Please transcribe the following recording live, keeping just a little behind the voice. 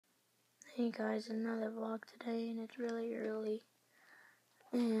Hey guys, another vlog today, and it's really early.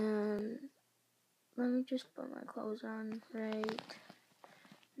 And let me just put my clothes on right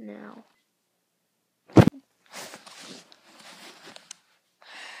now.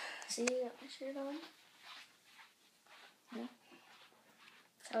 See, I got my shirt on. Yeah.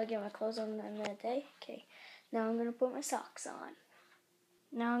 That's how I get my clothes on in that day. Okay, now I'm gonna put my socks on.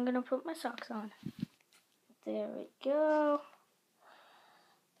 There we go.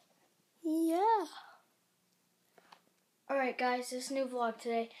 Yeah. Alright guys, this new vlog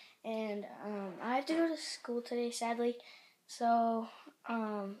today, and I have to go to school today, sadly. So,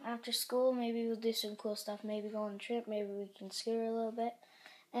 after school, maybe we'll do some cool stuff. Maybe go on a trip, maybe we can scooter a little bit.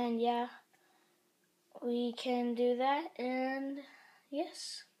 And yeah, we can do that, and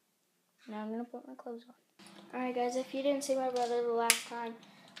yes. Now I'm going to put my clothes on. Alright guys, if you didn't see my brother the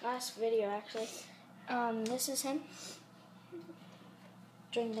last video actually, this is him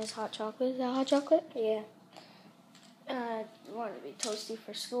drinking his hot chocolate. Is that hot chocolate? Yeah. Want to be toasty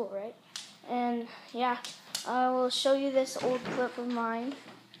for school, right? And yeah, I will show you this old clip of mine,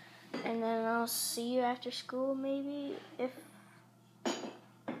 and then I'll see you after school, maybe.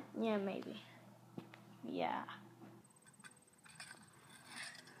 Maybe. Yeah.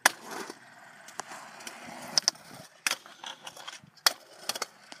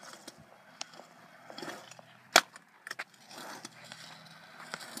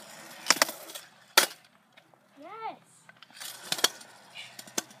 Yes.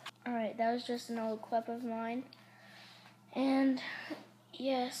 Alright, that was just an old clip of mine. And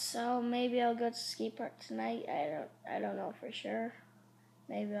yes, so maybe I'll go to Skatepark tonight. I don't know for sure.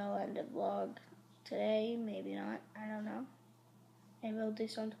 Maybe I'll end the vlog today, maybe not. I don't know. Maybe I'll do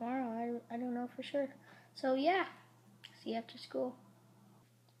some tomorrow. I don't know for sure. So yeah, see you after school.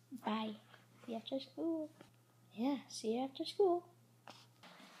 Bye. See you after school. Yeah, see you after school.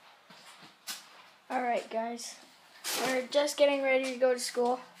 Alright guys, we're just getting ready to go to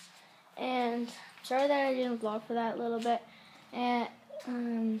school. And sorry that I didn't vlog for that little bit. And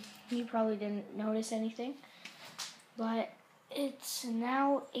you probably didn't notice anything. But it's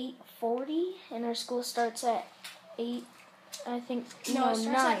now 8:40 and our school starts at 8, I think. No, it starts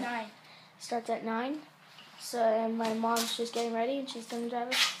 9. at 9. Starts at 9. So, and my mom's just getting ready and she's going to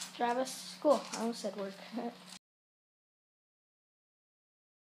drive us to school. I almost said work.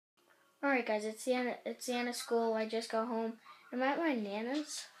 Alright guys, it's the end of school. I just got home. I'm at my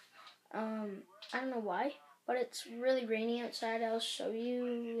Nana's. I don't know why, but it's really rainy outside. I'll show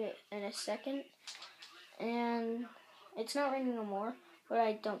you in a second. And it's not raining no more, but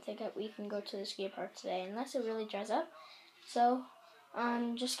I don't think that we can go to the skate park today unless it really dries up. So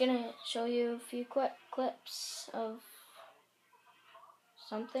I'm just gonna show you a few clips of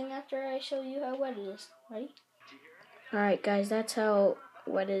something after I show you how wet it is. Ready? Alright guys, that's how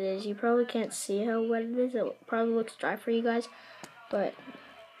wet it is. You probably can't see how wet it is. It probably looks dry for you guys, but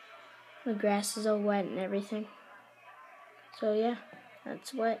the grass is all wet and everything. So yeah,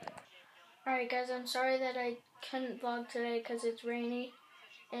 that's wet. Alright guys, I'm sorry that I couldn't vlog today because it's rainy,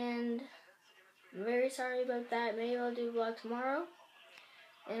 and I'm very sorry about that. Maybe I'll do vlog tomorrow,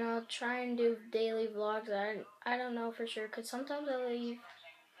 and I'll try and do daily vlogs. I don't know for sure, because sometimes I leave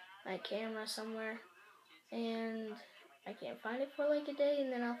my camera somewhere, and I can't find it for like a day,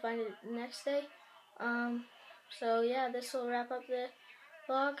 and then I'll find it the next day. So yeah, this will wrap up the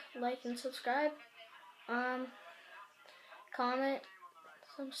vlog. Like and subscribe. Comment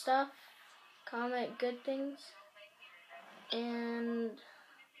some stuff. Comment good things. And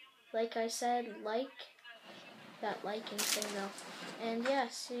like I said, like that liking thing though. And yeah,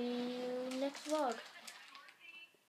 see you next vlog.